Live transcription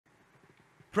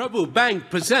Prabhu Bank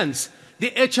presents the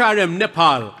HRM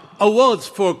Nepal Awards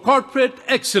for Corporate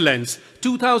Excellence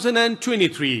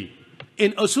 2023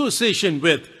 in association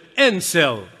with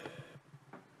NCEL.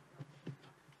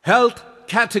 Health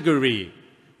category.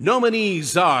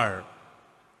 Nominees are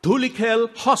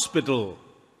Dhulikhel Hospital,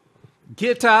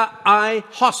 Geta Eye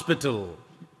Hospital,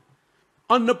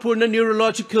 Annapurna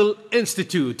Neurological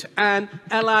Institute and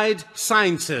Allied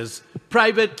Sciences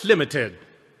Private Limited.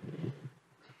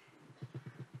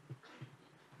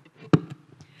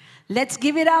 Let's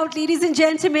give it out, ladies and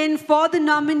gentlemen, for the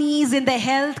nominees in the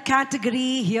health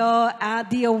category here at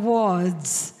the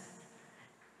awards.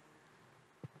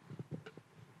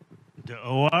 The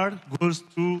award goes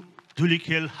to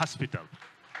Dhulikhel Hospital.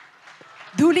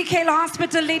 Dhulikhel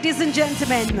Hospital, ladies and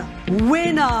gentlemen,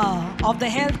 winner of the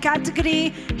health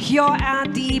category here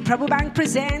at the Prabhu Bank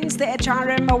presents the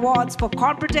HRM Awards for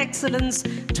Corporate Excellence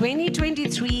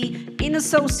 2023 in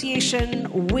association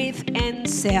with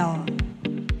NCEL.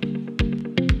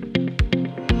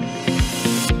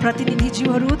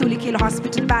 प्रतिनिधिज्यूहरू Dhulikhel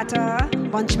हस्पिटलबाट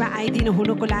मञ्चमा आइदिनु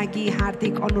हुनुको लागि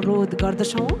हार्दिक अनुरोध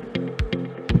गर्दछौं.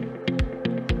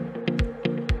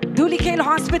 Dhulikhel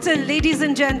Hospital, ladies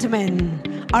and gentlemen,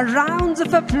 a round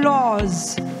of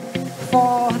applause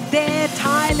for their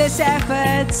tireless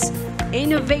efforts,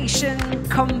 innovation,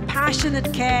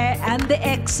 compassionate care, and the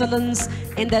excellence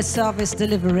in their service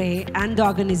delivery and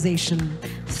organization.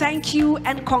 Thank you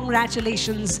and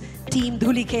congratulations, Team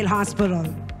Dhulikhel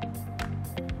Hospital.